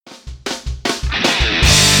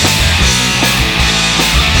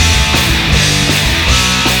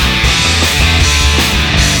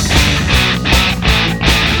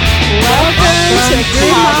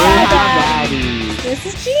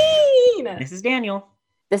is Daniel.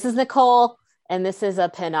 This is Nicole, and this is a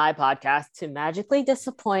Pinay podcast to magically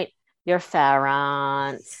disappoint your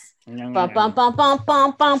parents. Bum, bum, bum, bum,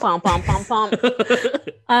 bum, bum, bum, bum, bum, bum.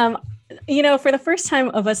 For the first time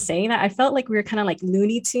of us saying that, I felt like we were kind of like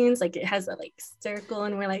Looney Tunes, like it has a like circle,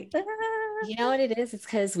 and we're like, ah. You know what it is? It's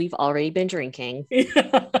because we've already been drinking.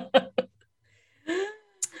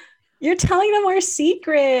 You're telling them our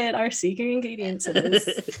secret ingredient to this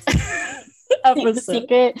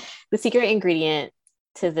episode. The secret ingredient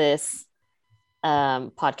to this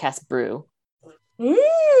podcast brew.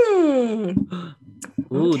 Ooh,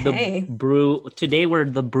 Okay. the brew. Today we're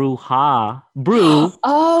the brew ha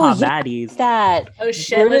baddies. That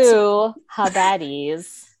shit! brew ha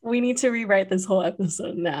baddies. We need to rewrite this whole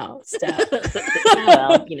episode now, Steph.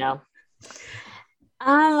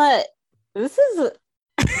 Well, this is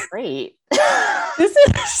great. This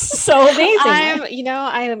is so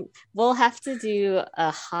amazing. We'll have to do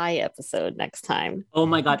a high episode next time. Oh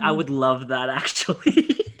my god, I would love that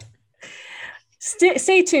actually.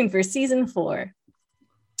 Stay tuned for season 4.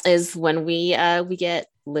 Is when we get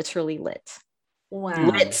literally lit. Wow.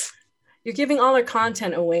 Lit. You're giving all our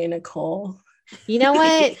content away, Nicole. You know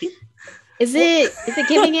what? Is it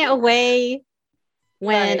giving it away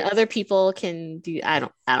when Right. other people can do? I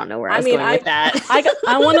don't know where I was going with that.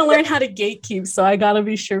 I want to learn how to gatekeep, so I gotta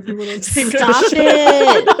be sure people don't take Stop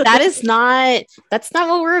it. That's not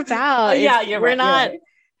what we're about. Yeah,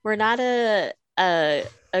 We're not a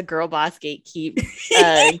girl boss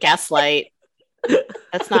gatekeep gaslight.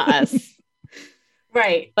 That's not us.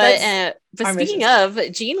 Right. But speaking of,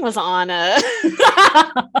 Jean was on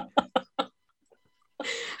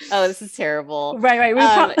oh, this is terrible. Right.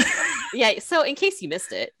 Yeah. So in case you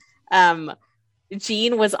missed it,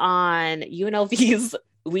 Jean was on UNLV's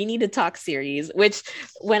We Need to Talk series, which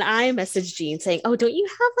when I messaged Jean saying, "Oh, don't you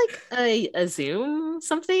have like a Zoom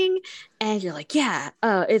something?" And you're like, "Yeah,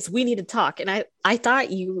 it's We Need to Talk." And I thought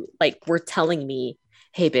you like were telling me,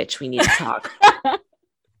 "Hey, bitch, we need to talk."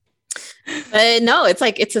 But no,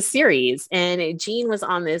 it's a series, and Jean was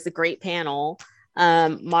on this great panel,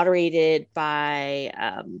 moderated by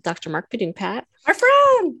Dr. Mark Padungpat,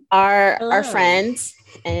 our friend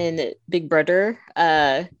and big brother,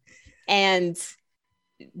 and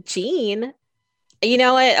Jean. You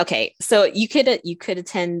know what? Okay, so you could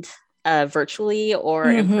attend virtually or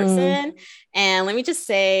in person, and let me just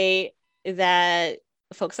say that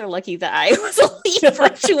folks are lucky that I was only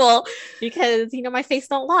virtual because my face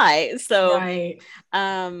don't lie. So right.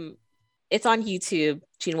 It's on YouTube.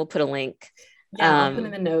 Gina will put a link. Yeah, I'll put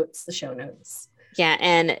in the show notes. Yeah,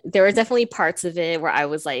 and there were definitely parts of it where I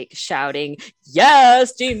was like shouting,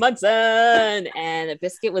 "Yes, Jean Munson!" And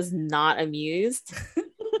Biscuit was not amused,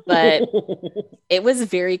 but it was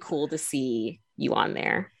very cool to see you on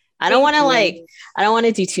there. I don't want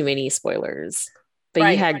to do too many spoilers,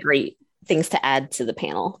 but you had great things to add to the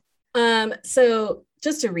panel. So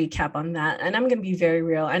just to recap on that, and I'm going to be very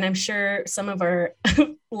real, and I'm sure some of our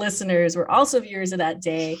listeners were also viewers of that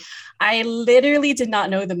day. I literally did not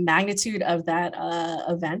know the magnitude of that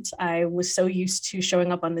event. I was so used to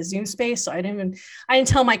showing up on the Zoom space, so I didn't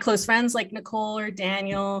tell my close friends like Nicole or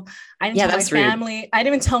Daniel. I didn't tell my family. I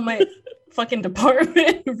didn't even tell my fucking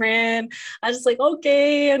department ran. I was just like,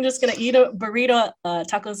 okay, I'm just gonna eat a burrito,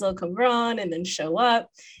 tacos El Cabron, and then show up.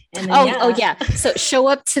 And then, So show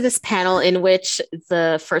up to this panel in which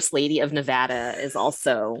the First Lady of Nevada is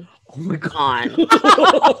also on.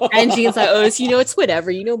 And Jean's like, "Oh, so, it's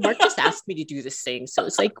whatever. Mark just asked me to do this thing, so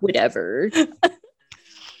it's like whatever."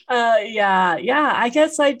 I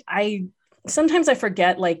guess I sometimes I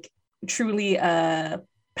forget like truly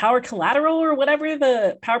power collateral or whatever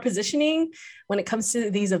the power positioning when it comes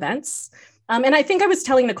to these events. And I think I was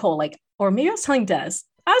telling Nicole, or maybe I was telling Des.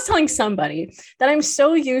 I was telling somebody that I'm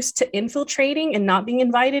so used to infiltrating and not being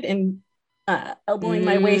invited and elbowing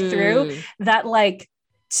my way through that like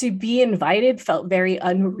to be invited felt very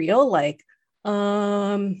unreal. Like, what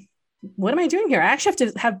am I doing here? I actually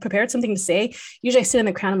have to have prepared something to say. Usually I sit in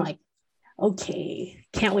the crowd. I'm like, okay,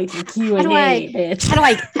 can't wait for Q&A, bitch.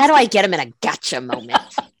 How do I get him in a gotcha moment?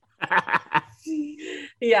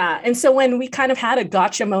 Yeah. And so when we kind of had a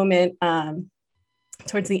gotcha moment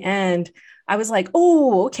towards the end, I was like,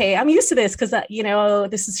 oh, okay, I'm used to this because,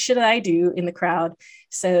 this is shit that I do in the crowd.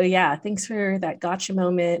 So yeah, thanks for that gotcha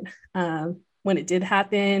moment when it did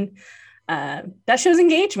happen. That shows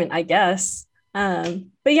engagement, I guess. But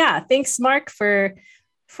yeah, thanks, Mark, for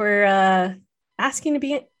asking to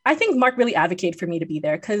be. I think Mark really advocated for me to be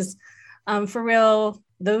there because for real,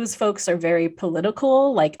 those folks are very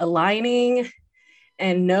political, like aligning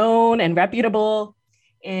and known and reputable.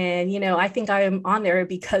 And, I think I am on there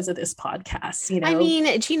because of this podcast, I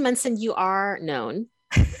mean, Jean Munson, you are known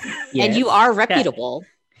Yes. and you are reputable.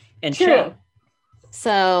 And True.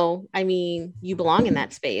 So, I mean, you belong in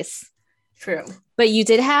that space. True. But you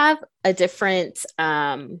did have a different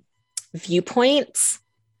viewpoints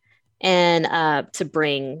and to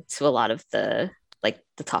bring to a lot of the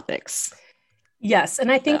topics. Yes.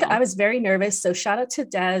 And I think I was very nervous. So shout out to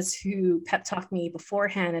Des, who pep talked me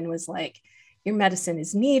beforehand and was like, your medicine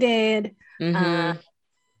is needed.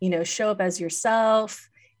 Show up as yourself.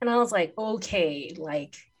 And I was like, okay,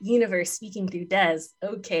 like universe speaking through Des.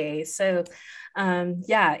 Okay. So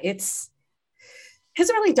it's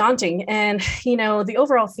really daunting. And, the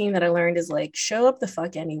overall theme that I learned is like, show up the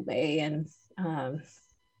fuck anyway. And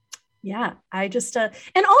I just,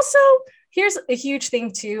 and also here's a huge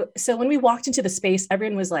thing too. So when we walked into the space,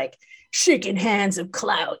 everyone was like shaking hands of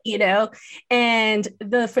clout, and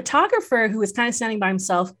the photographer who was kind of standing by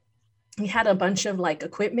himself, he had a bunch of like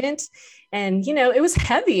equipment and, it was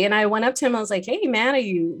heavy. And I went up to him, I was like, hey man, are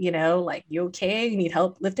you, you okay? You need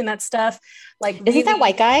help lifting that stuff? Like, is it that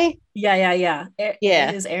white guy? Yeah.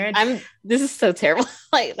 It is Aaron. This is so terrible.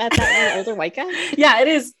 Like that's that older white guy. Yeah, it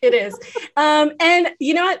is. And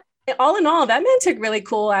you know what? All in all, that man took really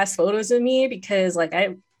cool ass photos of me because like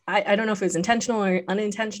I don't know if it was intentional or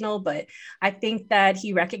unintentional, but I think that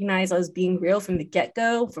he recognized I was being real from the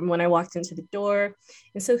get-go, from when I walked into the door.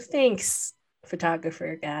 And so thanks,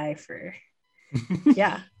 photographer guy, for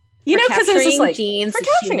because it was just like Jean's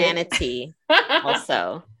humanity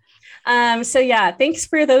also. Thanks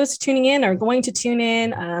for those tuning in or going to tune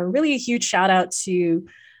in. Really a huge shout out to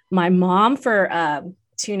my mom for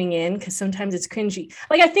tuning in, because sometimes it's cringy.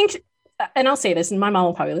 Like I think, and I'll say this, and my mom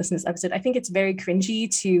will probably listen to this episode, I think it's very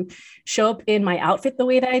cringy to show up in my outfit the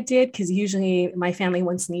way that I did, because usually my family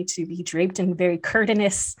wants me to be draped in very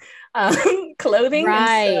curtainous clothing.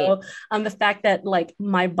 Right. And so the fact that like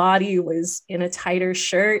my body was in a tighter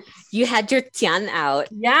shirt. You had your tian out.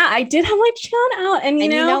 Yeah, I did have my tian out. And you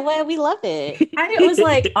know what? We love it. And it was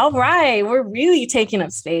like, all right, we're really taking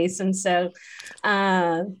up space. And so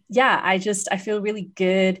I feel really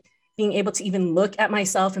good being able to even look at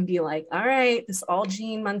myself and be like, all right, this is all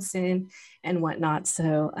Jean Munson and whatnot.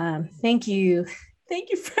 So thank you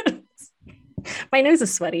friends. My nose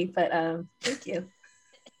is sweaty, but thank you.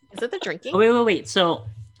 Is it the drinking? Oh, wait. So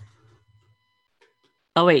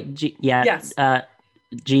yes.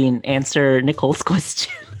 Jean, answer Nicole's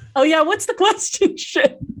question. Oh yeah, what's the question?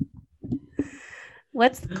 Shit.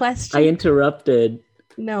 What's the question? I interrupted.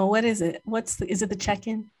 No, what is it? Is it the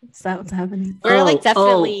check-in? Is that what's happening? We're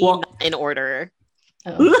definitely not in order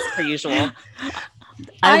per usual.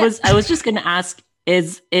 I was just gonna ask,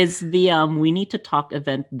 is the We Need to Talk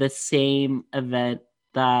event the same event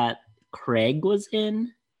that Craig was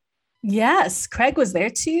in? Yes, Craig was there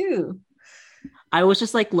too. I was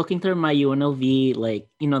just like looking through my UNLV, like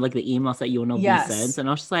the emails that UNLV sends, and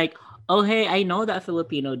I was just like, oh, hey, I know that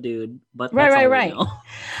Filipino dude, but right.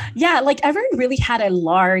 Yeah, like everyone really had a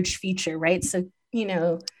large feature, right? So,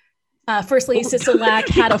 First Lady Sisolak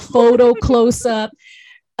had a photo close-up.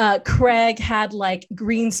 Craig had like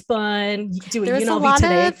green spun doing There was UNLV a lot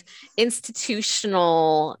today. Of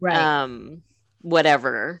institutional,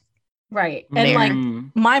 whatever. Right. And like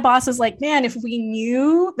my boss is like, man, if we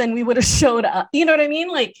knew, then we would have showed up. You know what I mean?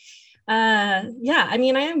 Like, I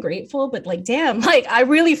mean, I am grateful, but like, damn, like I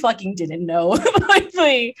really fucking didn't know like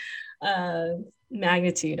the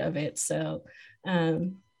magnitude of it. So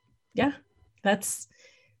that's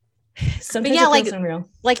sometimes it feels unreal.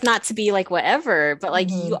 Like not to be like whatever, but like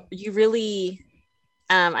you really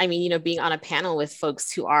I mean, being on a panel with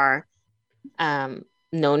folks who are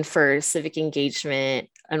known for civic engagement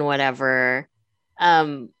and whatever,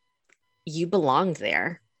 you belonged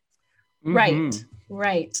there. Right.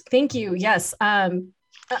 Thank you. Yes.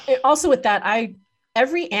 Also with that,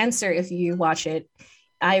 every answer, if you watch it,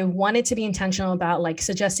 I wanted to be intentional about like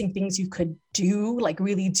suggesting things you could do, like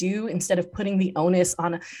really do, instead of putting the onus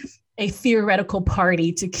on a theoretical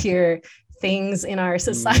party to cure things in our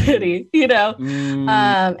society,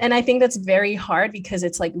 and I think that's very hard, because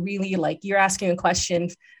it's like really like you're asking a question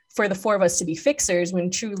for the four of us to be fixers, when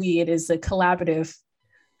truly it is a collaborative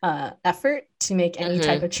effort to make any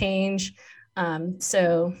type of change.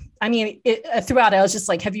 So I mean, throughout I was just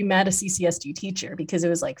like, have you met a CCSD teacher? Because it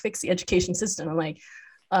was like, fix the education system. I'm like,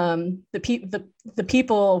 the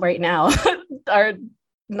people right now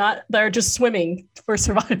they're just swimming for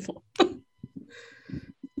survival.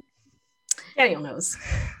 Daniel knows.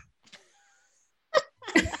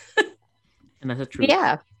 And that's a true.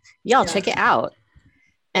 Yeah. Y'all check it out.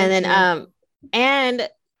 And then and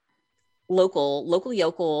local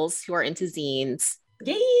yokels who are into zines,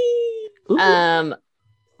 Yay!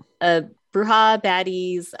 Bruja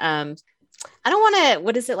Baddies. I don't want to.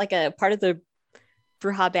 What is it, like a part of the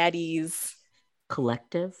Bruja Baddies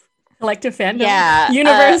collective fandom? Yeah,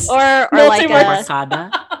 universe or like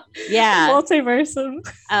a yeah, multiversum.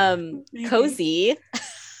 Cozy.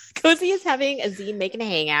 Cozy is having a zine making a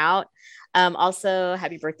hangout. Also,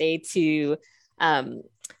 happy birthday to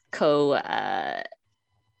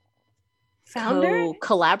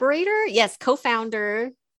co-collaborator, yes,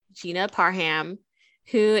 co-founder Gina Parham,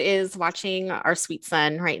 who is watching our sweet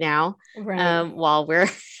son right now, right. While we're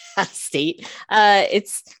at state.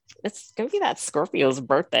 It's gonna be that Scorpio's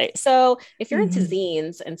birthday, so if you're into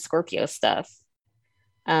zines and Scorpio stuff,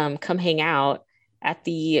 come hang out at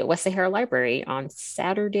the West Sahara Library on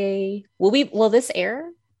Saturday. Will this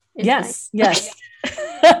air? Yes. Yes.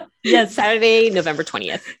 Saturday, November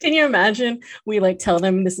 20th. Can you imagine? We like tell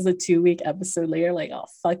them this is a 2-week episode later, like, oh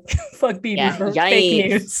fuck BB for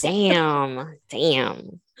fake news.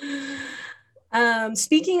 Damn.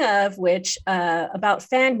 Speaking of which, about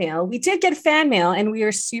fan mail, we did get fan mail and we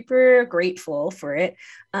are super grateful for it.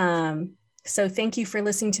 So thank you for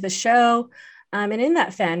listening to the show. And in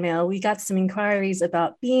that fan mail, we got some inquiries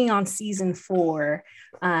about being on season 4.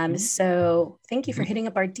 So thank you for hitting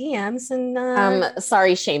up our DMs. And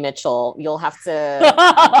sorry, Shay Mitchell, you'll have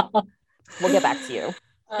to. We'll get back to you.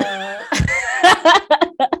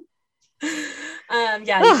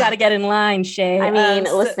 Yeah, you got to get in line, Shay. I mean,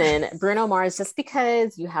 listen, Bruno Mars, just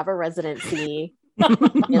because you have a residency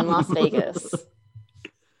in Las Vegas.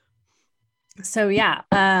 So yeah,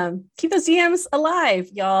 keep those DMs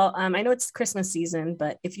alive, y'all. I know it's Christmas season,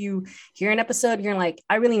 but if you hear an episode, you're like,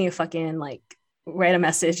 I really need to fucking like write a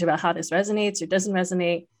message about how this resonates or doesn't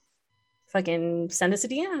resonate. Fucking send us a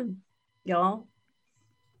DM, y'all.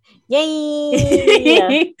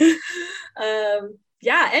 Yay!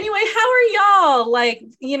 Yeah. Anyway, how are y'all? Like,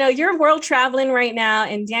 you're world traveling right now,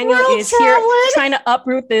 and Daniel is here trying to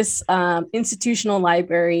uproot this institutional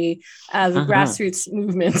library as grassroots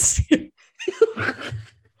movements.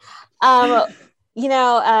 I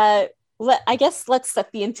guess let's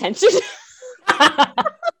set the intention. That,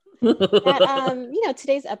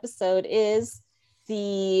 today's episode is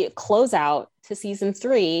the closeout to season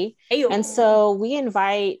 3. Ayo. And so we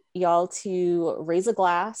invite y'all to raise a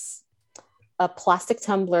glass, a plastic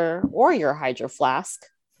tumbler, or your hydro flask,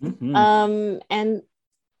 and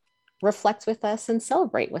reflect with us and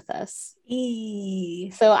celebrate with us.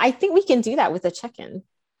 So I think we can do that with a check-in.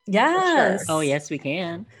 Yes. Sure. Oh, yes, we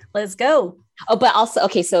can. Let's go. Oh, but also,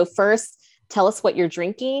 okay, so first, tell us what you're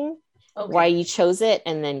drinking, why you chose it,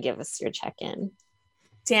 and then give us your check-in.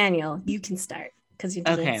 Daniel, you can start because you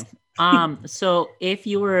did it. So if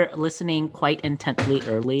you were listening quite intently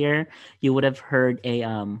earlier, you would have heard a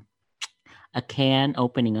can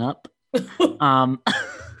opening up.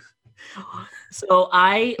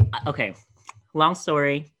 Long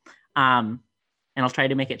story. And I'll try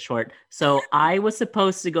to make it short. So I was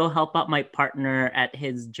supposed to go help out my partner at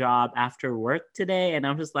his job after work today. And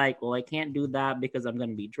I was just like, well, I can't do that because I'm going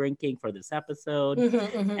to be drinking for this episode.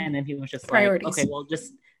 And then he was just like, okay, well,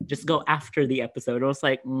 just go after the episode. I was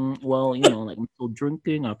like, well, like I'm still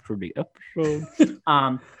drinking after the episode.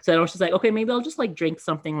 So I was just like, okay, maybe I'll just like drink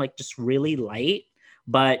something like just really light.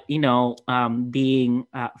 But, being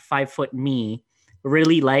 5 foot me,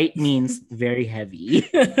 really light means very heavy.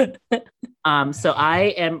 So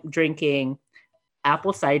I am drinking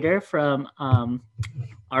apple cider from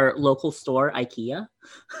our local store, IKEA.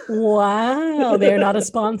 Wow, they're not a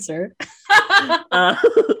sponsor. Not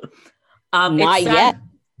yet.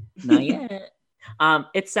 Not yet.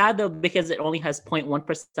 It's sad though because it only has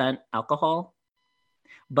 0.1% alcohol,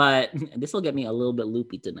 but this will get me a little bit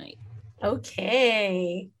loopy tonight.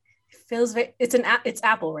 Okay. Feels very. It's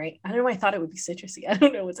apple, right? I don't know why I thought it would be citrusy. I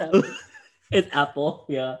don't know what's happening. It's apple,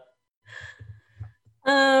 yeah.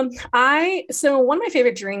 So one of my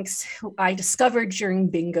favorite drinks I discovered during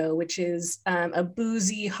bingo, which is a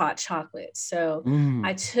boozy hot chocolate. So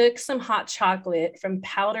I took some hot chocolate from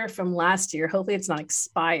powder from last year. Hopefully it's not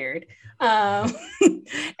expired. And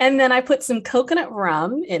then I put some coconut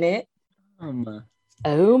rum in it.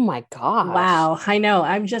 Oh my gosh. Wow. I know.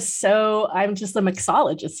 I'm just a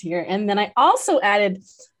mixologist here. And then I also added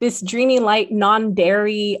this Dreamy Light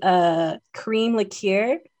non-dairy cream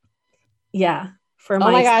liqueur. Yeah. For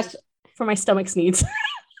my stomach's needs.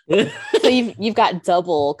 So you've got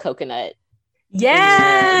double coconut.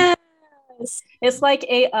 Yes. It's like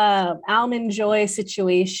a Almond Joy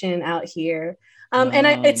situation out here.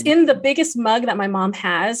 And it's in the biggest mug that my mom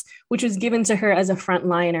has, which was given to her as a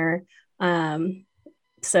frontliner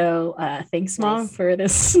So thanks, Mom, Nice. for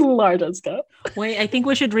this large cup. Wait, I think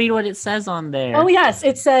we should read what it says on there. Oh, yes. It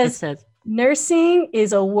It says, says, nursing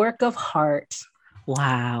is a work of heart.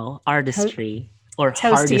 wow, artistry or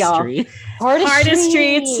Toasty, y'all. hardistry.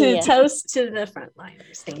 Artistry to toast to the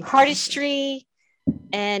frontliners. Thank you. Artistry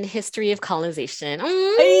and history of colonization.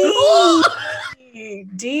 Hey,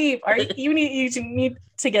 deep. You need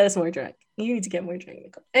to get us more drunk. You need to get more drunk,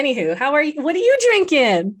 Nicole. Anywho, how are you? What are you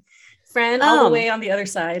drinking, friend? All the way on the other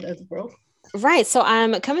side of the world. Right. So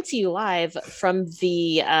I'm coming to you live from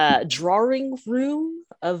the drawing room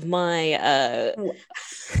of my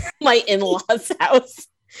my in-laws' house.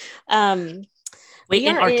 Wait,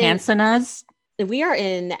 in Arkansas? We are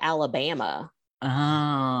in Alabama.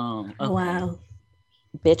 Oh, okay. Wow.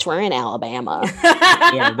 Bitch, we're in Alabama.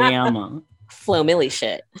 Yeah, Bama. Flo Millie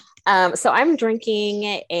shit. So I'm drinking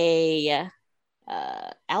a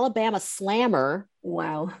Alabama Slammer,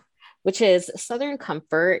 Wow. which is Southern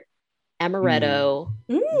Comfort, amaretto,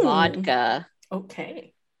 vodka,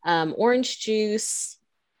 Okay. orange juice,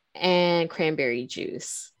 and cranberry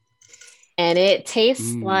juice. And it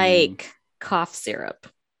tastes like cough syrup.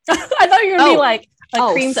 I thought you were going to be like a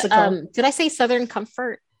creamsicle. Did I say Southern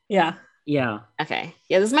Comfort? Yeah. Yeah. Okay.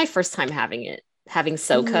 Yeah, this is my first time having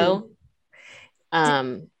SoCo.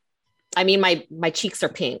 I mean, my cheeks are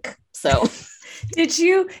pink. So Did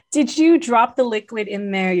you drop the liquid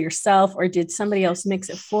in there yourself, or did somebody else mix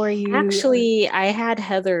it for you? actually, I had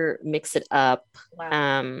Heather mix it up.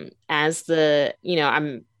 Wow. As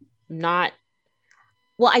I'm not.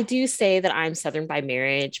 Well, I do say that I'm Southern by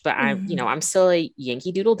marriage, but I'm still a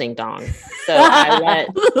Yankee Doodle Ding Dong. So I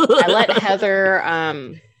let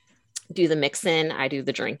Heather do the mixing. I do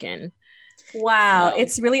the drinking. Wow.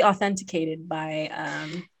 It's really authenticated by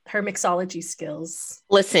her mixology skills.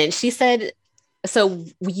 Listen, she said, so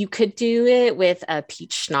you could do it with a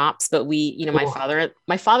peach schnapps, but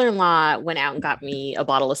my father-in-law went out and got me a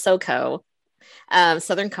bottle of SoCo,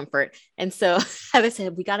 Southern Comfort. And so Heather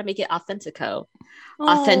said, we got to make it authentico.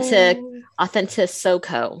 Authentic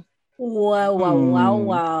SoCo.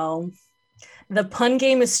 Wow. The pun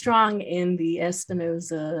game is strong in the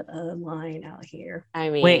Espinosa line out here. I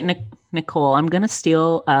mean, Wait, Nicole, I'm gonna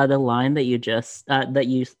steal the line that you just that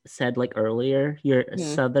you said like earlier. You're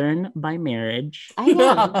Southern by marriage. I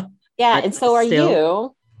am. Yeah, and so are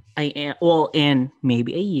you. I am. Well, in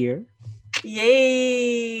maybe a year.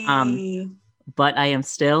 Yay! But I am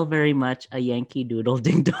still very much a Yankee Doodle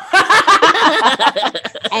Ding Dong.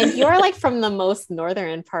 And you're like from the most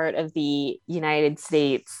northern part of the United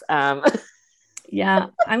States. Yeah,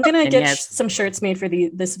 I'm gonna get some shirts made for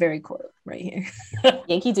this very quote right here.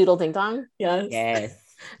 Yankee Doodle Ding Dong. Yes.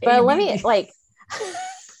 But let me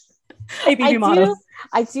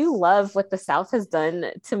I do love what the South has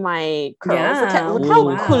done to my curls. Yeah. Look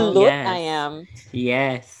how cool I am.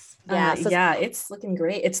 Yes. Yeah, it's looking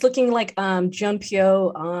great. It's looking like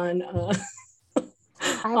Junpyo on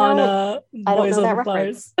I don't know that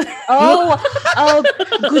reference.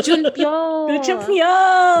 Gujunpyo.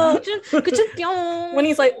 When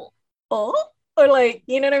he's like, oh, or like,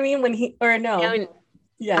 you know what I mean? When he, or no.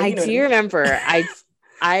 I do remember.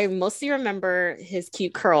 I mostly remember his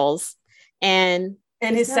cute curls and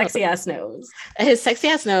his sexy ass nose. His sexy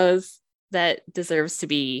ass nose that deserves to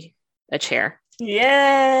be a chair.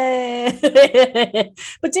 Yeah.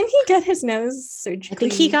 But didn't he get his nose surgery? I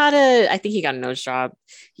think he got a nose job.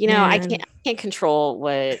 I can't control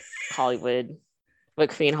what Korean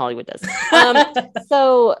Hollywood does.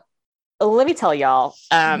 So let me tell y'all,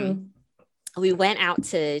 we went out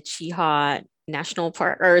to Chiha National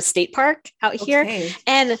Park or State Park out here,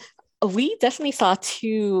 and we definitely saw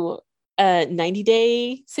two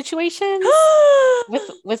 90-day situations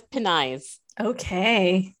with Pinay's.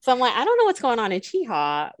 Okay. So I'm like, I don't know what's going on in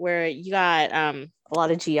Chiha where you got a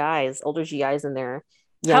lot of GIs, older GIs in there.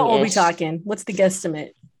 How old are we talking? What's the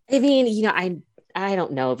guesstimate? I mean, I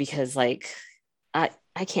don't know because like I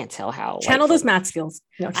can't tell how channel those math skills.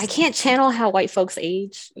 No, I can't channel how white folks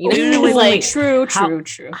age. True.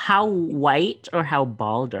 How white or how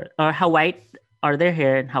bald or how white are their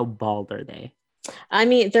hair and how bald are they? I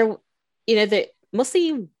mean, they're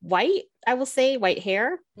mostly white. I will say white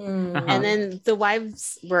hair, and then the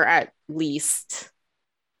wives were at least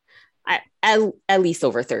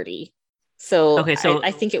over 30. So okay, so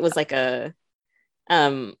I think it was like a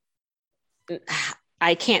I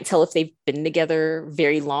can't tell if they've been together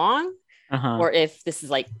very long or if this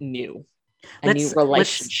is like new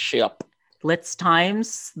relationship. Let's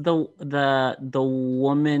times the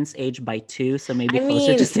woman's age by 2, so maybe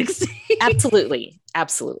closer to 60. Absolutely.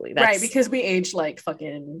 That's, right, because we age like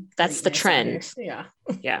fucking. That's the trend. Yeah.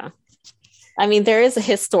 Yeah. I mean, there is a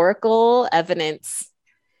historical evidence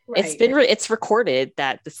It's recorded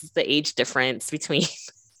that this is the age difference between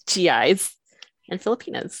GIs and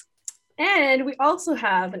Filipinos. And we also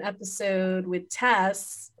have an episode with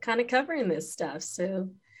Tess kind of covering this stuff. So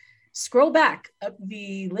scroll back up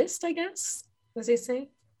the list, I guess, as they say.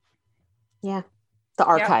 Yeah. The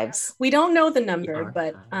archives. Yeah. We don't know the number,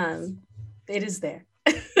 but it is there.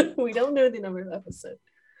 We don't know the number of episodes.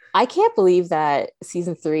 I can't believe that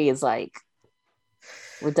season 3 is like,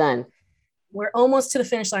 we're done. We're almost to the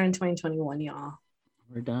finish line in 2021, y'all.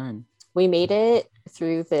 We're done. We made it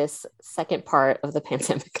through this second part of the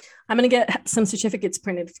pandemic. I'm going to get some certificates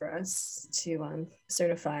printed for us to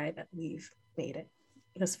certify that we've made it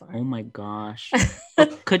this far. Oh my gosh.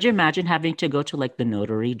 Could you imagine having to go to like the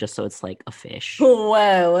notary just so it's like a fish?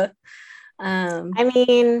 Whoa. I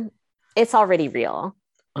mean, it's already real.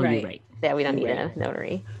 Oh, right. You're right. Yeah, we don't need a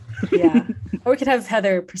notary. Yeah. Or we could have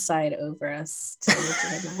Heather preside over us. To make it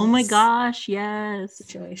a nice Oh my gosh, yes.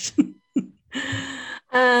 situation.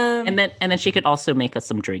 And then she could also make us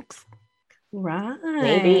some drinks.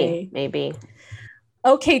 Right. Maybe.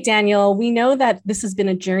 Okay, Daniel, we know that this has been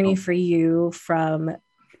a journey for you from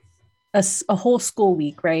a whole school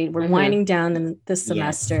week, right? We're winding down in this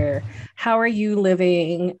semester. Yes. How are you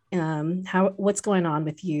living? What's going on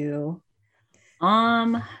with you?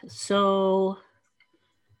 So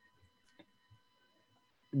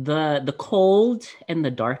the cold and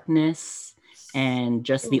the darkness and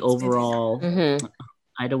just the overall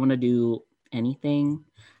I don't want to do anything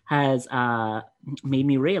has made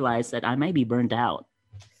me realize that I might be burned out.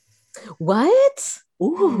 What?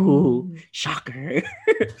 Ooh, shocker.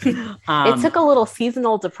 It took a little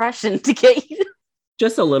seasonal depression to get you.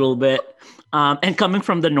 Just a little bit. And coming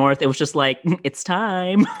from the north, it was just like, it's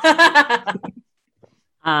time.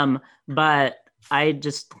 But I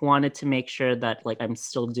just wanted to make sure that like I'm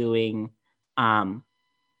still doing the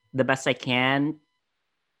best I can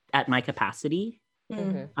at my capacity.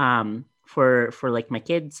 For like my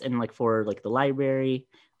kids and like for like the library.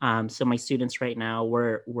 So my students right now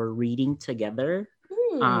we're reading together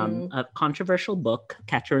a controversial book,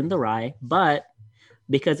 Catcher in the Rye, but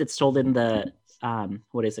because it's told in the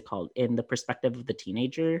what is it called, in the perspective of the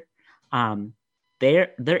teenager,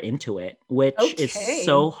 they're into it, which is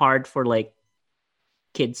so hard for like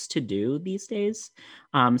kids to do these days.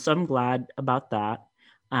 So I'm glad about that.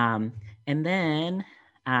 And then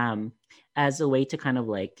as a way to kind of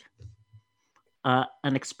like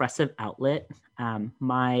an expressive outlet,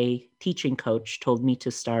 my teaching coach told me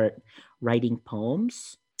to start writing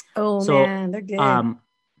poems. Man, they're good.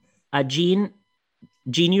 Jean,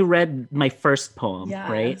 you read my first poem,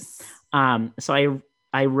 right? So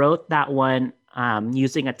I wrote that one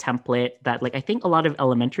using a template that like I think a lot of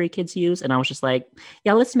elementary kids use, and I was just like,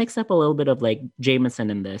 yeah, let's mix up a little bit of like Jameson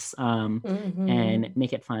in this and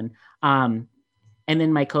make it fun. And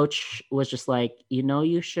then my coach was just like,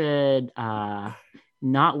 you should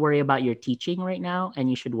not worry about your teaching right now, and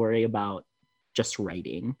you should worry about just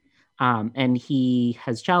writing. And he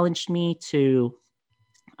has challenged me to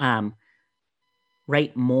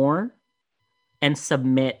write more and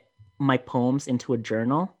submit my poems into a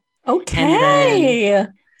journal. Okay.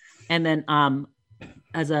 And then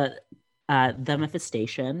as a the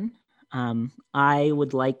manifestation, I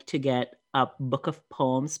would like to get a book of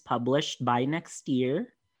poems published by next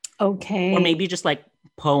year. Okay. Or maybe just like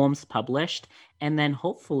poems published. And then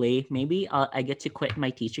hopefully maybe I get to quit my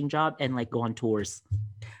teaching job and like go on tours.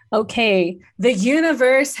 Okay. The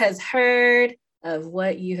universe has heard of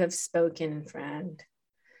what you have spoken, friend.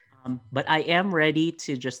 But I am ready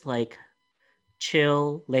to just like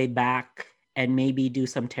chill, lay back, and maybe do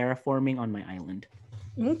some terraforming on my island.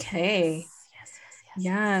 Okay.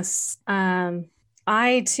 Yes.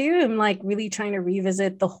 I too am like really trying to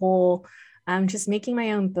revisit the whole just making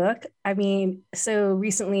my own book. I mean, so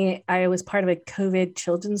recently I was part of a COVID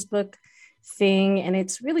children's book thing, and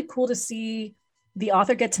it's really cool to see the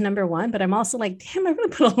author get to number 1, but I'm also like, damn, I really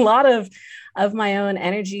put a lot of my own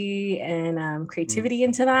energy and creativity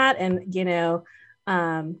into that. And,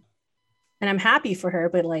 and I'm happy for her,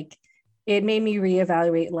 but like, it made me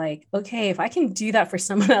reevaluate, like, okay, if I can do that for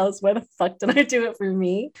someone else, why the fuck did I do it for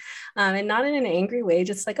me? And not in an angry way,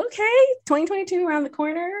 just like, okay, 2022 around the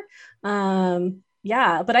corner.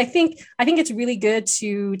 But I think it's really good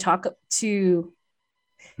to talk to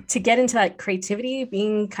get into that creativity,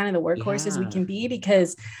 being kind of the workhorses we can be,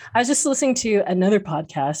 because I was just listening to another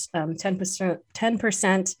podcast,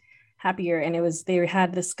 10% Happier. And they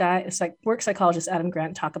had this guy, it's like work psychologist, Adam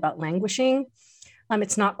Grant, talk about languishing.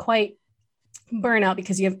 It's not quite burnout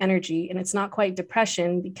because you have energy, and it's not quite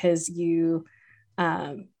depression because you're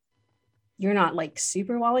not like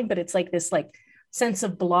super walling, but it's like this like sense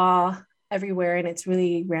of blah everywhere, and it's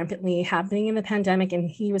really rampantly happening in the pandemic. And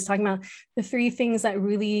he was talking about the 3 things that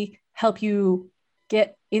really help you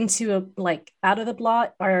get into out of the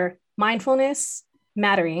blot are mindfulness,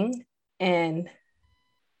 mattering, and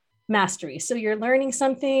mastery. So you're learning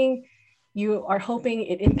something, you are hoping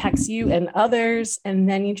it impacts you and others, and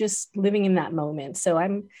then you just living in that moment. So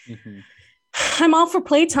I'm all for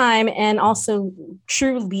playtime and also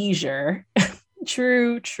true leisure.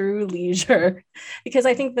 true leisure, because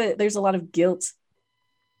I think that there's a lot of guilt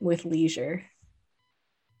with leisure.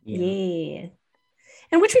 Yeah.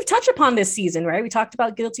 And which we've touched upon this season, right? We talked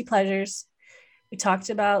about guilty pleasures, we talked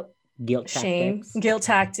about shame, guilt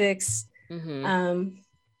tactics.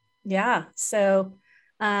 Yeah, so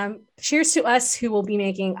cheers to us who will be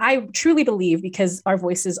making, I truly believe, because our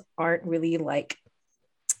voices aren't really like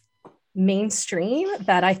mainstream,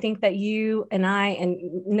 that I think that you and I and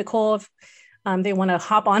Nicole, if they want to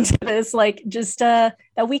hop onto this, like just that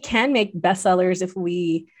we can make bestsellers if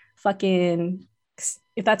we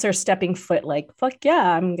if that's our stepping foot, like fuck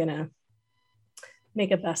yeah, I'm gonna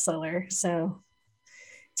make a bestseller. So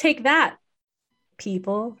take that,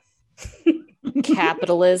 people.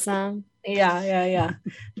 Capitalism. Yeah.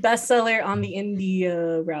 Bestseller on the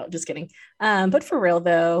indie route. Just kidding. But for real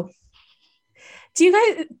though, do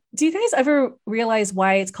you guys ever realize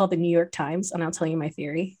why it's called the New York Times? And I'll tell you my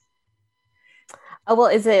theory. Oh, well,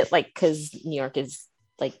 is it like because New York is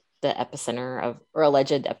like the epicenter of, or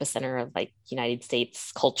alleged epicenter of, like United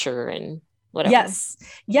States culture and whatever?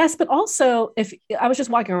 Yes, but also if I was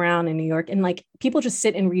just walking around in New York and like people just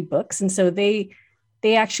sit and read books, and so they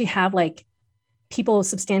actually have like people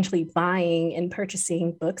substantially buying and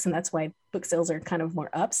purchasing books, and that's why book sales are kind of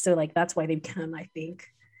more up. So like that's why they become, I think,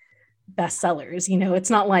 bestsellers. You know,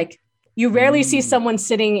 it's not like you rarely see someone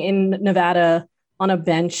sitting in Nevada on a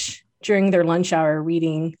bench during their lunch hour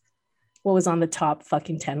reading what was on the top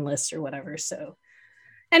fucking 10 list or whatever. So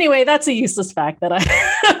anyway, that's a useless fact that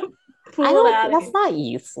that's not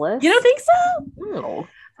useless. You don't think so? No.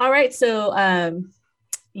 All right, so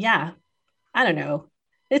yeah, I don't know.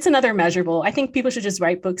 It's another measurable. I think people should just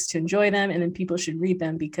write books to enjoy them, and then people should read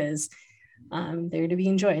them because they're to be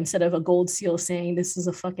enjoyed, instead of a gold seal saying this is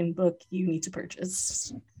a fucking book you need to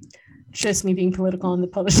purchase. Just me being political in the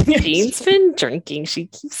publishing industry. Jean's been drinking. She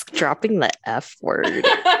keeps dropping the F word.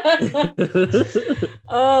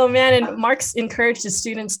 Oh man, and Mark's encouraged his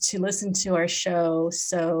students to listen to our show.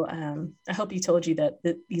 So I hope he told you that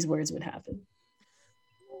these words would happen.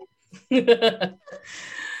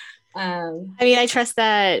 I mean, I trust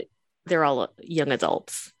that they're all young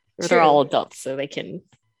adults, or they're all adults, so they can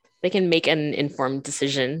make an informed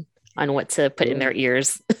decision on what to put in their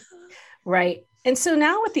ears. Right. And so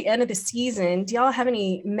now at the end of the season, do y'all have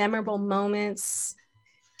any memorable moments?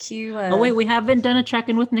 Oh wait, we haven't done a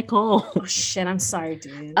check-in with Nicole. Oh shit, I'm sorry,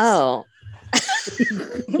 dude. Oh.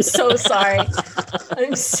 I'm so sorry.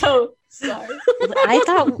 I'm so sorry.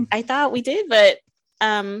 I thought we did, but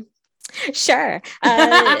sure.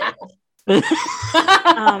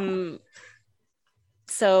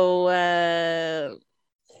 So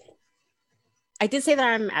I did say that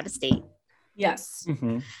I'm out of state. Yes.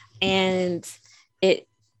 And it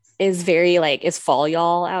is very like, it's fall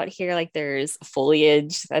y'all out here. Like there's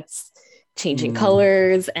foliage that's changing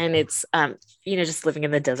colors, and it's just living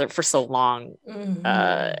in the desert for so long.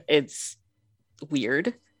 It's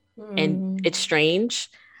weird and it's strange.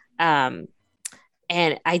 And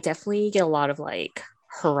I definitely get a lot of like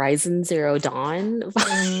Horizon Zero Dawn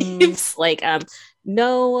vibes. Like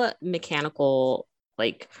no mechanical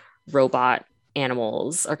like robot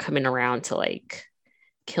animals are coming around to like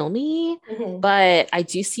kill me, but I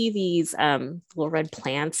do see these little red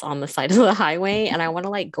plants on the side of the highway, and I want to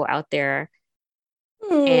like go out there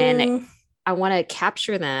and I want to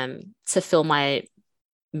capture them to fill my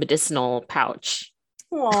medicinal pouch.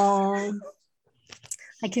 Aww.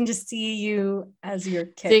 I can just see you as your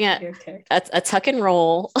character. A tuck and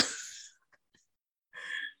roll.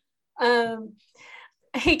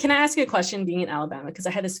 Hey, can I ask you a question being in Alabama? Because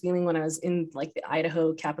I had this feeling when I was in like the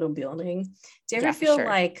Idaho Capitol building. Do you ever feel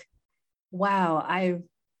like, wow,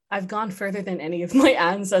 I've gone further than any of my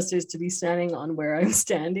ancestors to be standing on where I'm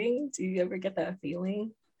standing? Do you ever get that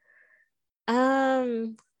feeling?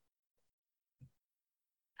 No.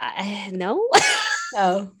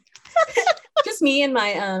 Oh. Just me and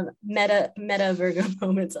my meta Virgo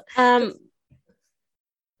moments. I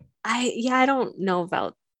don't know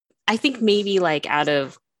about, I think maybe like out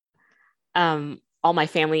of all my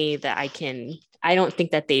family that I don't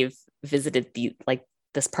think that they've visited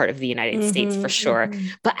this part of the United States for sure.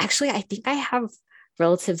 But actually I think I have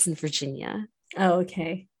relatives in Virginia. Oh,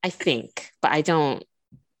 okay. I think, but I don't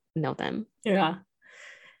know them. Yeah.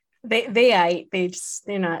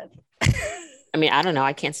 they're not. I mean, I don't know.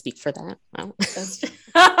 I can't speak for that. Well.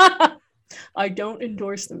 I don't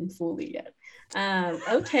endorse them fully yet.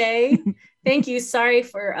 Okay. Thank you. Sorry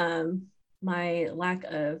for my lack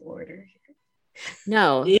of order here.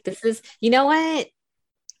 No, this is, you know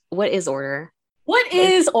what is order? What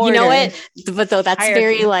is order? You know what? But though that's Hierarchy.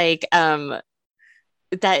 very like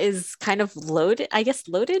that is kind of loaded, I guess,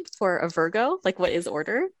 loaded for a Virgo. Like, what is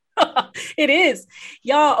order? It is.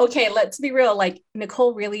 Y'all, okay, let's be real. Like,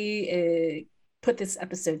 Nicole really put this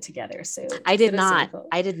episode together. So I did not.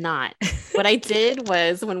 What I did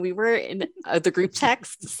was, when we were in the group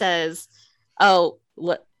text says, oh,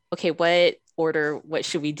 okay, what order, what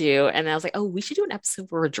should we do? And I was like, oh, we should do an episode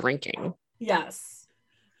where we're drinking. Yes.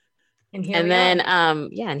 And here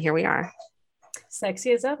and here we are.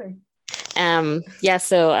 Sexy as ever.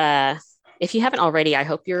 So if you haven't already, I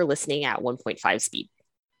hope you're listening at 1.5 speed.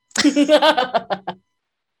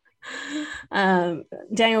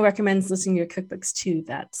 Daniel recommends listening to your cookbooks to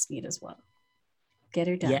that speed as well. Get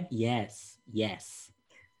her done. Yes.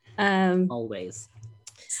 Always.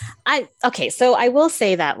 So I will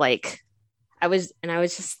say that, like, I was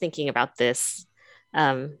just thinking about this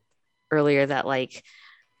earlier, that like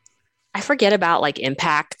I forget about like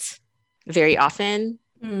impact very often,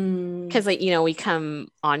 because like, you know, we come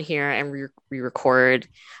on here and we record,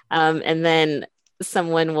 and then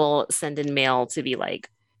someone will send in mail to be like,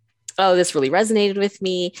 oh, this really resonated with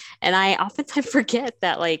me, and I oftentimes forget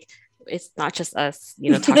that like it's not just us,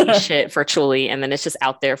 you know, talking shit virtually, and then it's just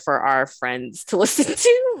out there for our friends to listen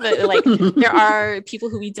to. But like, there are people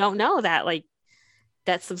who we don't know that like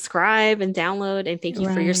that subscribe and download, and thank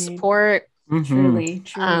you for your support. Truly.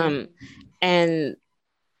 And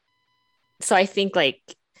so I think like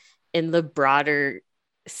in the broader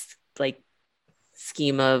like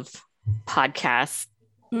scheme of podcasting,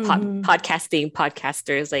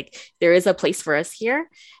 podcasters, like there is a place for us here,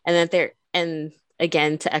 and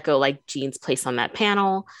again, to echo like Jean's place on that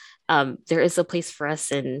panel, there is a place for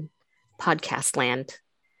us in podcast land.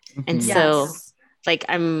 And so like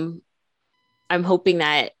I'm hoping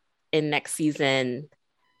that in next season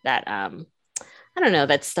that I don't know,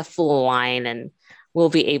 that stuff will align, and we'll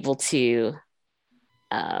be able to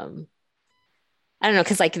I don't know,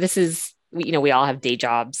 because like this is, you know, we all have day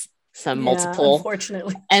jobs, some multiple,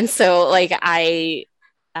 unfortunately, and so like I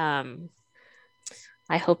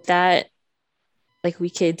hope that like we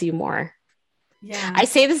could do more. Yeah, I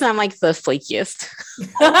say this and I'm like the flakiest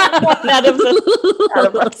out of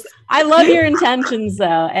us. I love your intentions though,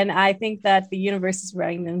 and I think that the universe is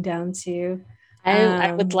writing them down too.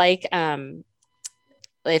 I would like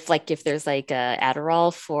if there's like a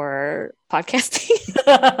Adderall for podcasting.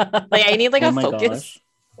 Like I need like a focus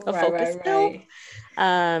pill,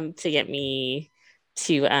 to get me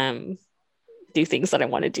to do things that I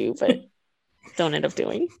want to do but don't end up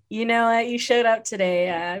doing. You know what? You showed up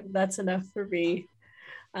today. That's enough for me.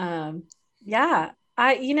 I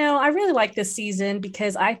really like this season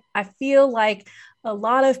because I feel like a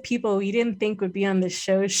lot of people we didn't think would be on the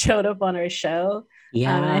show showed up on our show.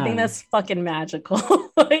 Yeah, I think that's fucking magical.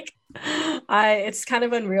 Like, it's kind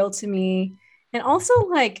of unreal to me. And also,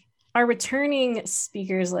 like, our returning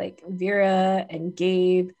speakers like Vera and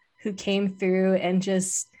Gabe, who came through and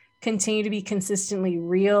just continue to be consistently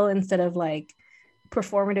real instead of like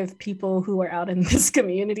performative people who are out in this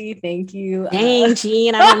community. Thank you. Dang,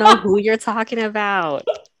 Jean, I don't know who you're talking about.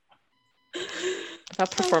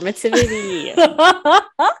 About performativity.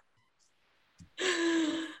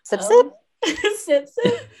 Sip, sip. Sip,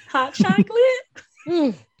 sip. Hot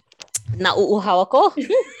chocolate. Na uuhaw ako.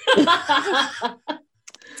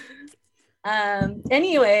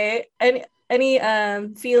 Anyway, any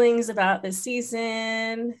feelings about this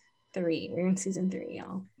season 3? We're in season 3,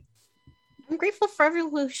 y'all. I'm grateful for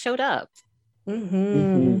everyone who showed up.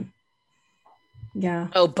 Yeah.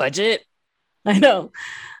 Oh, budget. I know.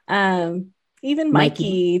 Even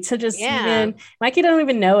Mikey to just even Mikey don't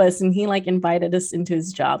even know us, and he like invited us into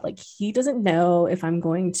his job. Like he doesn't know if I'm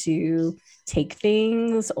going to take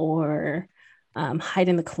things or hide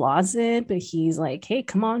in the closet, but he's like, hey,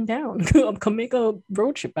 come on down. Come make a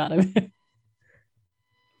road trip out of it.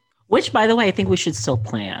 Which, by the way, I think we should still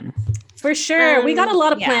plan. For sure. We got a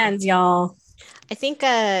lot of plans, y'all. I think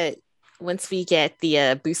once we get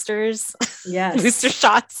the boosters, booster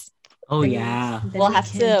shots. Oh yeah.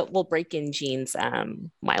 We'll break in Jean's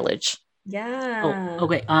mileage. Yeah. Oh,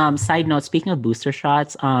 okay. Side note, speaking of booster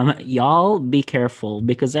shots, y'all be careful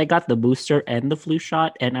because I got the booster and the flu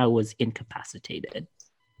shot and I was incapacitated.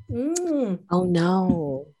 Oh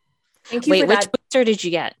no. Thank you. Which booster did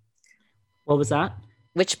you get? What was that?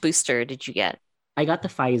 Which booster did you get? I got the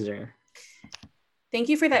Pfizer. Thank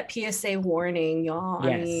you for that PSA warning, y'all.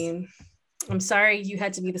 Yes. I mean, I'm sorry you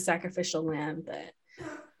had to be the sacrificial lamb, but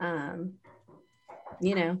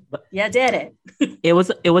you know, yeah, did it. It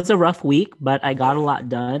was a rough week, but I got a lot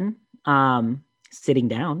done. Sitting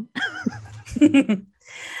down. Do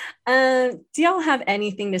y'all have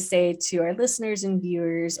anything to say to our listeners and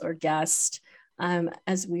viewers or guests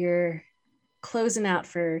as we're closing out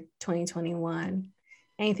for 2021?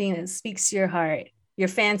 Anything that speaks to your heart, your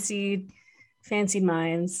fancied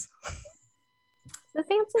minds? The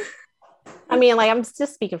fancy. I mean, like, I'm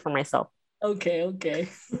just speaking for myself. Okay.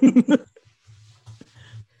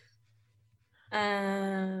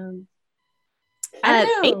 I don't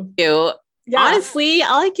know. Thank you. Yeah. Honestly,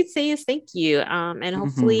 all I can say is thank you. And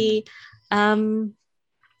hopefully the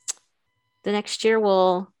next year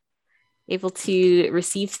we'll able to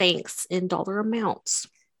receive thanks in dollar amounts.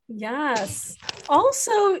 Yes.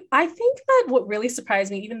 Also, I think that what really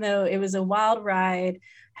surprised me, even though it was a wild ride,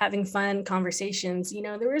 having fun conversations, you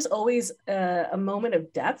know, there was always a moment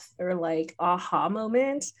of depth or like aha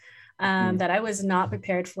moment that I was not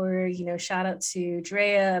prepared for. You know, shout out to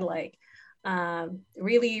Drea, like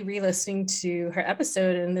really re-listening to her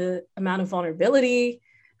episode and the amount of vulnerability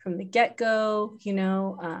from the get-go. You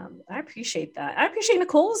know, I appreciate that. I appreciate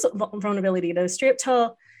Nicole's vulnerability to straight up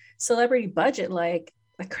tell celebrity budget, like,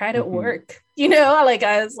 I cried at work, you know, like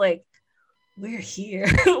I was like, we're here.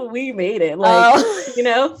 We made it. Like, you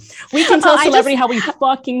know, we can tell celebrity how we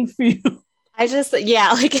fucking feel. I just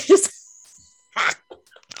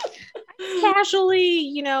casually,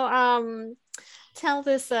 you know, tell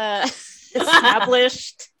this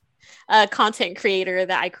established content creator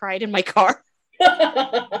that I cried in my car.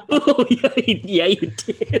 Oh, yeah, you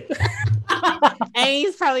did. And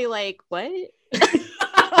he's probably like, what?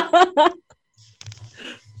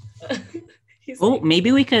 Like,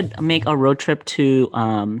 maybe we could make a road trip to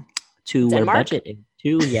where budget is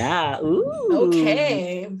too. Yeah. Ooh.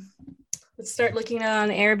 Okay. Let's start looking on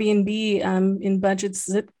Airbnb in budget's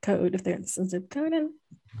zip code, if there's a zip code in.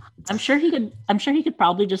 I'm sure he could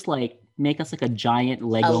probably just like make us like a giant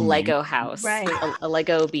Lego house. Right. A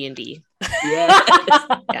Lego B&B. Yeah.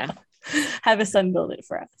 Yeah. Have a son build it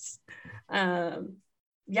for us.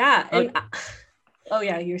 Yeah. And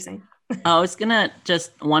yeah, you were saying. I was gonna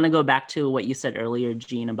just want to go back to what you said earlier,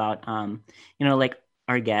 Jean, about you know, like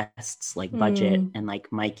our guests like Budget and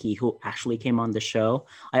like Mikey, who actually came on the show.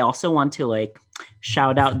 I also want to like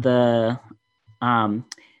shout out the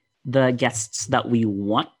guests that we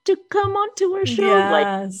want to come onto our show,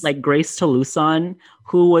 yes. like Grace Talusan,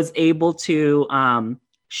 who was able to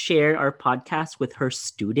share our podcast with her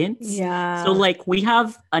students. Yeah. So like we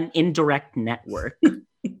have an indirect network.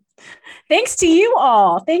 Thanks to you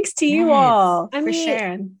all. Thanks to you all for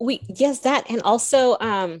sharing. That, and also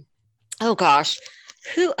oh gosh,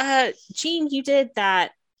 who Jean, you did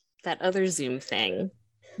that other Zoom thing.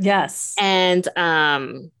 Yes. And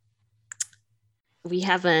we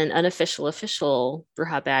have an unofficial official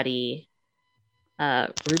Bruja Baddie,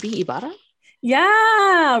 Ruby Ibarra.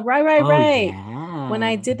 Yeah, right. Yeah. When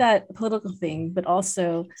I did that political thing, but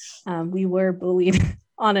also we were bullied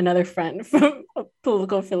on another front from a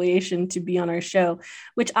political affiliation to be on our show,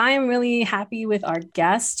 which I am really happy with our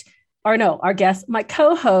guest, my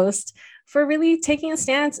co-host, for really taking a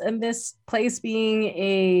stance in this place being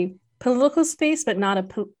a political space, but not a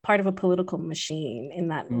part of a political machine in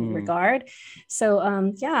that regard.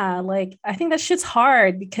 So yeah, like I think that shit's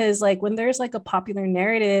hard because like when there's like a popular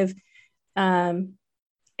narrative and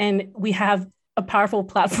we have a powerful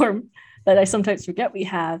platform that I sometimes forget we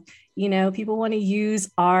have, you know, people want to use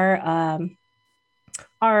our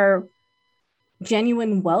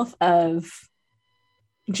genuine wealth of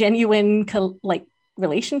genuine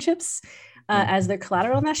relationships as their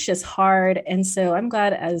collateral, and that's just hard. And so I'm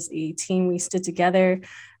glad as a team we stood together.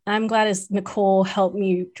 I'm glad as Nicole helped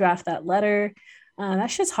me draft that letter.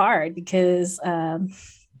 That's just hard because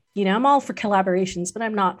you know, I'm all for collaborations, but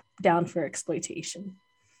I'm not down for exploitation.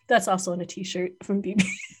 That's also on a t-shirt from BB.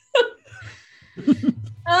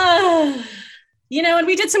 You know, and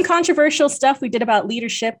we did some controversial stuff. We did about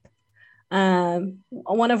leadership.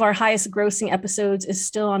 One of our highest grossing episodes is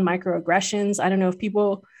still on microaggressions. I don't know if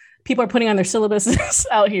people are putting on their syllabuses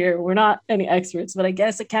out here. We're not any experts, but I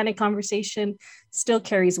guess a candid conversation still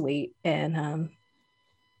carries weight. And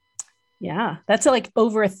yeah, that's like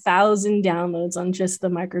over 1,000 downloads on just the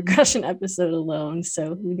microaggression episode alone.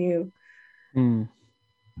 So who knew?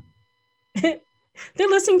 They're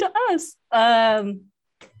listening to us.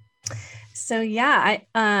 So yeah,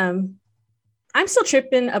 I'm still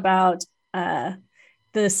tripping about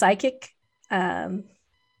the psychic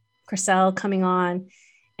Chriselle coming on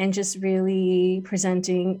and just really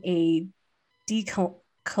presenting a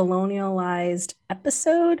decolonialized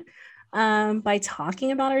episode by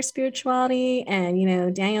talking about our spirituality. And, you know,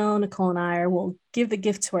 Daniel, Nicole, and I will give the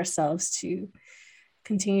gift to ourselves to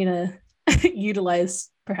continue to utilize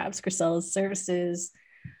perhaps Grisel's services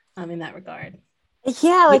in that regard.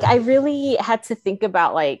 Yeah, like I really had to think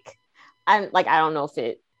about like, I don't know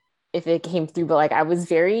if it came through, but like I was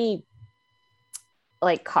very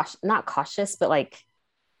like not cautious, but like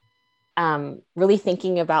really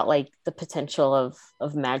thinking about like the potential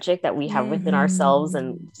of magic that we have within ourselves,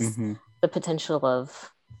 and the potential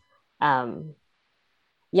of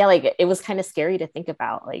like it was kind of scary to think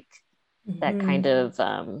about like that kind of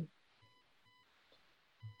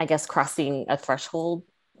I guess crossing a threshold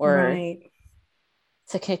or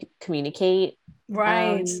to communicate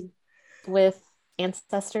with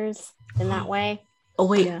ancestors in that way. Oh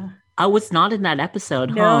wait, I was not in that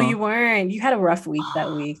episode. No, you weren't. You had a rough week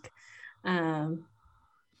that week.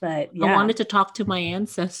 But yeah. I wanted to talk to my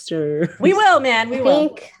ancestor. We will, man.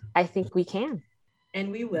 I think we can.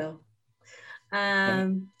 And we will.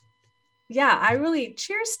 Yeah, I really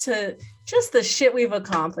cheers to just the shit we've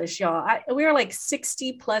accomplished, y'all. We are like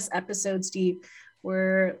 60 plus episodes deep.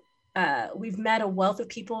 We've met a wealth of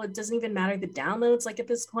people. It doesn't even matter the downloads, like at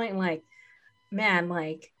this point. Like, man,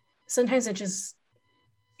 like sometimes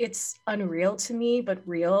it's unreal to me, but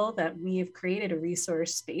real that we have created a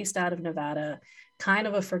resource based out of Nevada, kind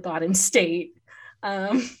of a forgotten state.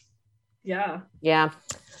 Yeah.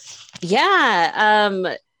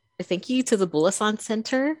 Thank you to the Bulasan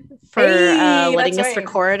Center for letting us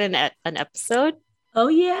record an episode. Oh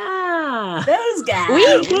yeah, those guys. We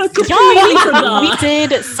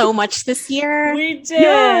did so much this year. We did.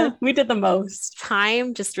 Yeah, we did the most.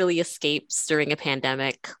 Time just really escapes during a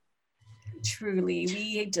pandemic. Truly,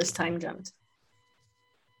 we just time jumped.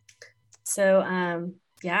 So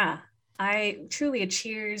I truly a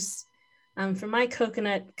cheers from my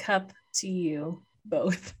coconut cup to you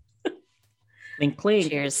both. Clink, clink.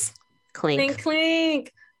 Cheers. Clink. Clink,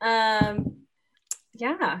 clink.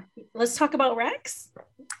 Yeah. Let's talk about Rex.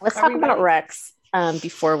 Let's talk about Rex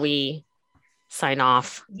before we sign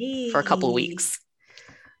off for a couple of weeks.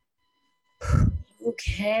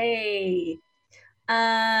 Okay.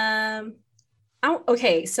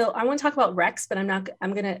 Okay, so I want to talk about Rex, but I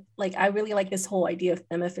really like this whole idea of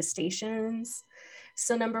manifestations.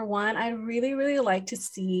 So number one, I really, really like to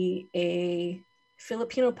see a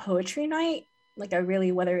Filipino poetry night. Like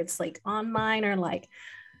whether it's like online or like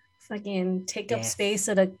fucking take up space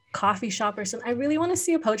at a coffee shop or something. I really want to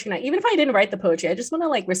see a poetry night. Even if I didn't write the poetry, I just want to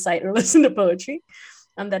like recite or listen to poetry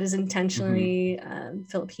that is intentionally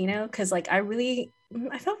Filipino. Cause like I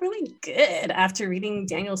felt really good after reading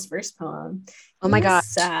Daniel's first poem. Oh my God.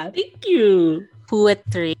 Sad. Thank you.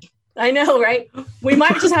 Poetry. I know, right? We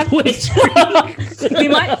might just have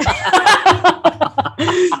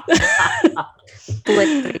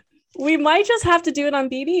we might just have to do it on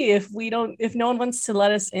BD if no one wants to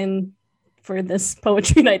let us in for this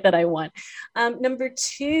poetry night that I want. Number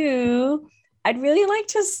two, I'd really like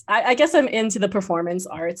to, I guess I'm into the performance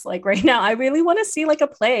arts. Like right now, I really want to see like a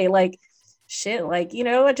play, like shit, like, you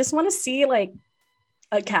know, I just want to see like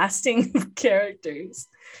a casting of characters.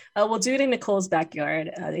 We'll do it in Nicole's backyard.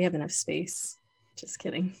 They have enough space. Just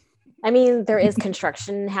kidding. I mean, there is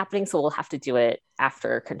construction happening, so we'll have to do it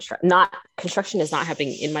after construction is not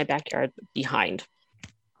happening in my backyard, behind.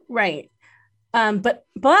 Right. But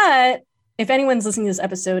if anyone's listening to this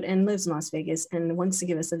episode and lives in Las Vegas and wants to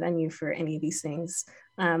give us a venue for any of these things,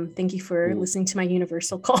 thank you for listening to my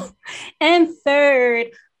universal call. And third,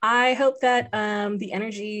 I hope that the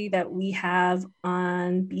energy that we have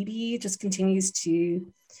on BB just continues to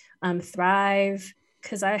thrive,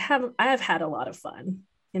 because I have had a lot of fun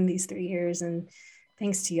in these 3 years, and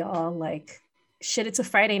thanks to y'all. Like shit, it's a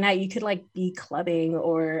Friday night, you could like be clubbing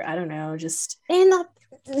or I don't know, just eating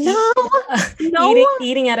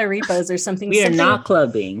at Arepas or something. We are not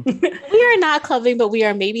clubbing. We are not clubbing, but we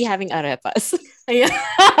are maybe having arepas. Yeah.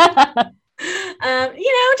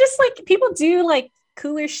 Just like people do like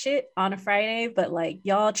cooler shit on a Friday, but like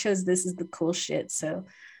y'all chose this as the cool shit. So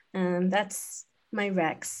that's my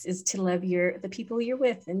Rex, is to love the people you're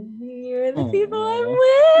with, and you're the people I'm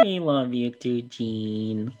with. I love you too,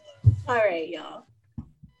 Jean. All right, y'all.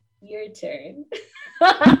 Your turn.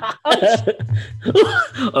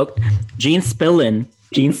 Okay. Jean spilling.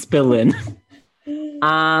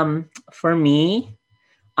 For me,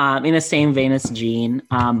 in the same vein as Jean,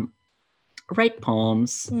 write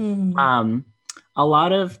poems. A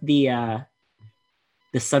lot of the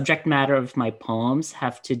subject matter of my poems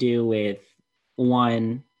have to do with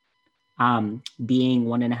being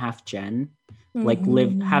 1.5 Gen, like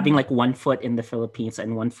having like 1 foot in the Philippines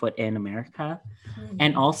and 1 foot in America,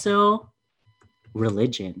 and also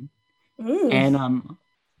religion. And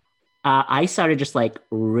I started just like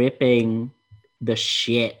ripping the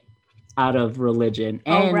shit out of religion.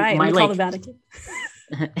 And right, my we like call the Vatican.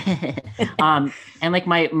 and like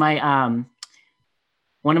my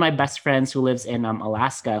one of my best friends who lives in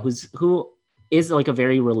Alaska, who is like a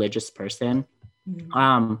very religious person,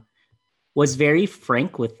 was very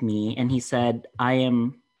frank with me, and he said, "I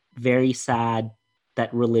am very sad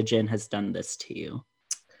that religion has done this to you."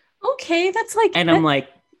 Okay, that's like, and I'm like,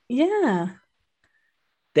 yeah,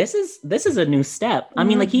 this is a new step. I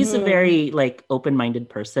mean, like, he's a very like open-minded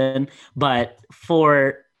person, but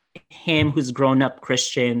for him, who's grown up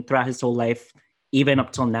Christian throughout his whole life, even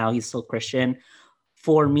up till now, he's still Christian.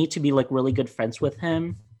 For me to be like really good friends with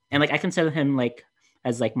him, and like I consider him like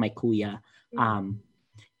as like my kuya,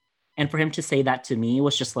 and for him to say that to me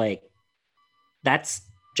was just like, that's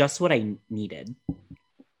just what I needed.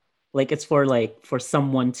 Like, it's for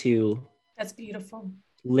someone to, that's beautiful,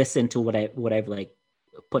 listen to what I've like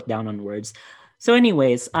put down on words. So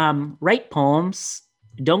anyways, write poems.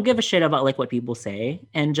 Don't give a shit about like what people say,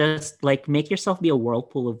 and just like make yourself be a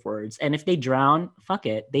whirlpool of words. And if they drown, fuck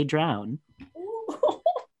it, they drown.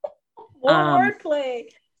 Wordplay.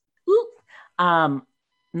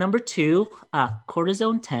 Number 2,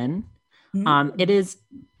 cortisone 10. It is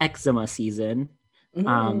eczema season.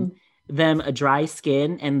 Them a dry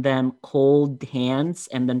skin, and them cold hands,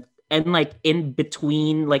 and like in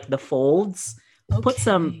between like the folds, put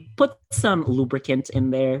some lubricant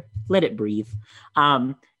in there, let it breathe.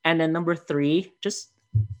 And then number 3, just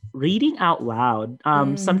reading out loud.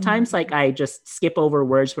 Sometimes like I just skip over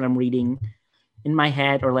words when I'm reading in my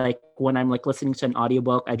head, or like when I'm like listening to an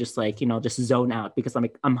audiobook, I just like, just zone out because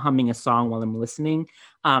I'm humming a song while I'm listening.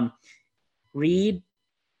 Read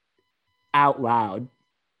out loud.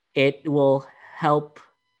 It will help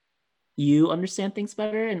you understand things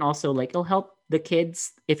better, and also like it'll help the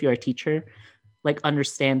kids, if you're a teacher, like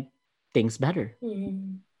understand things better.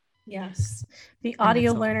 Yes, the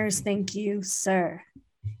audio learners, thank you, sir.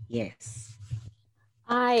 Yes,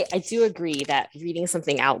 I do agree that reading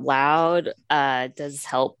something out loud does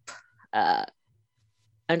help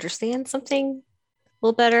understand something a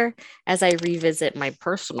little better. As I revisit my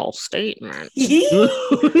personal statement,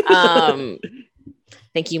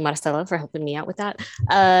 thank you, Marcella, for helping me out with that.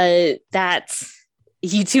 That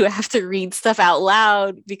you do have to read stuff out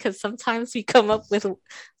loud, because sometimes we come up with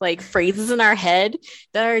like phrases in our head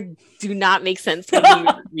that do not make sense when you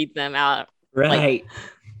read them out. Right.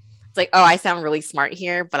 It's like, oh, I sound really smart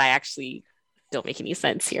here, but I actually don't make any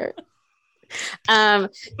sense here.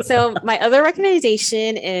 So my other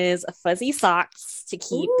recommendation is fuzzy socks to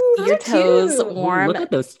keep your toes warm. Look at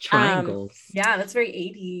those triangles. Yeah, that's very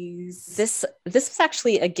 80s. This was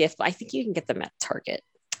actually a gift, but I think you can get them at Target.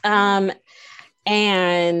 And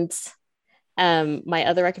my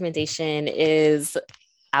other recommendation is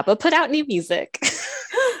ABBA put out new music.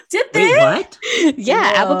 Did they? Wait, what?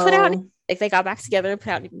 Yeah, Whoa. ABBA put out, like, they got back together and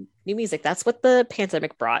put out new music. That's what the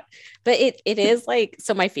pandemic brought. But it is like,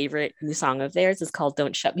 so my favorite new song of theirs is called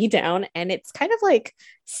Don't Shut Me Down, and it's kind of like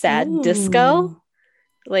sad disco.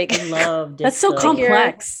 Like, I love disco. That's so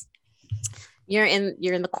complex. You're in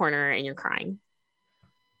the corner and you're crying,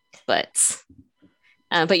 but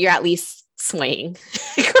you're at least swaying.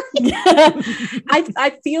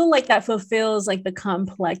 I feel like that fulfills like the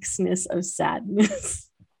complexness of sadness,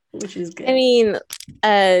 which is good. I mean,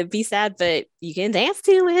 be sad, but you can dance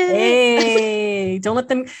to it. Hey, don't let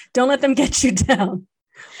them get you down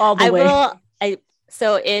all the way.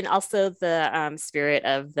 So in also the spirit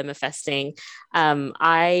of the Mephisting,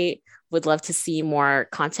 I would love to see more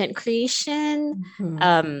content creation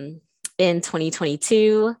in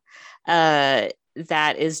 2022.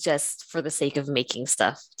 That is just for the sake of making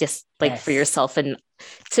stuff, just like for yourself, and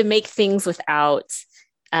to make things without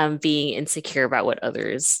being insecure about what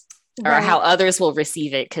others or how others will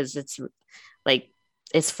receive it, because it's like,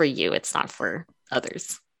 it's for you, it's not for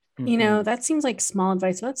others. You know, that seems like small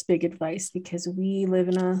advice, but that's big advice, because we live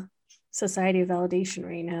in a society of validation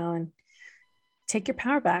right now, and take your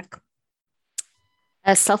power back.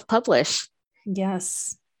 Self-publish.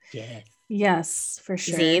 Yes, for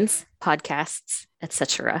sure. Zines, podcasts,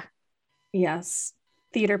 etc. Yes,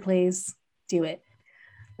 theater plays, do it.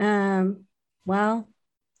 Well,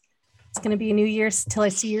 it's going to be a new year till I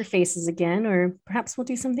see your faces again, or perhaps we'll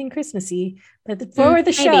do something Christmassy. But for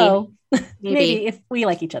the show, maybe if we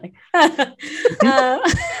like each other. For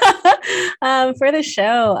the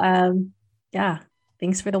show,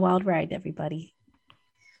 thanks for the wild ride, everybody.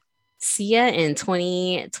 See ya in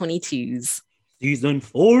 2022's season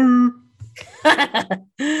 4.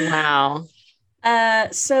 Wow.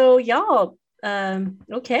 So y'all,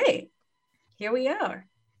 okay, here we are,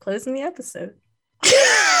 closing the episode.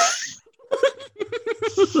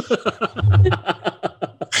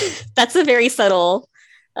 That's a very subtle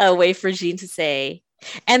way for Jean to say.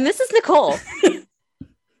 And this is Nicole.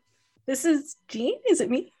 This is Jean. Is it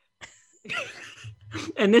me?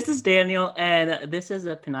 And this is Daniel. And this is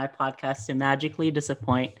a Pinay podcast to magically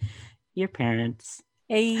disappoint your parents.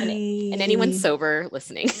 Hey. And anyone sober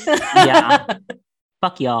listening. Yeah.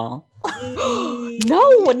 Fuck y'all.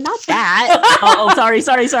 No, not that. Oh, sorry.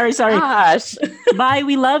 Gosh. Bye.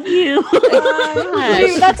 We love you.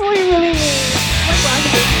 That's what we really mean.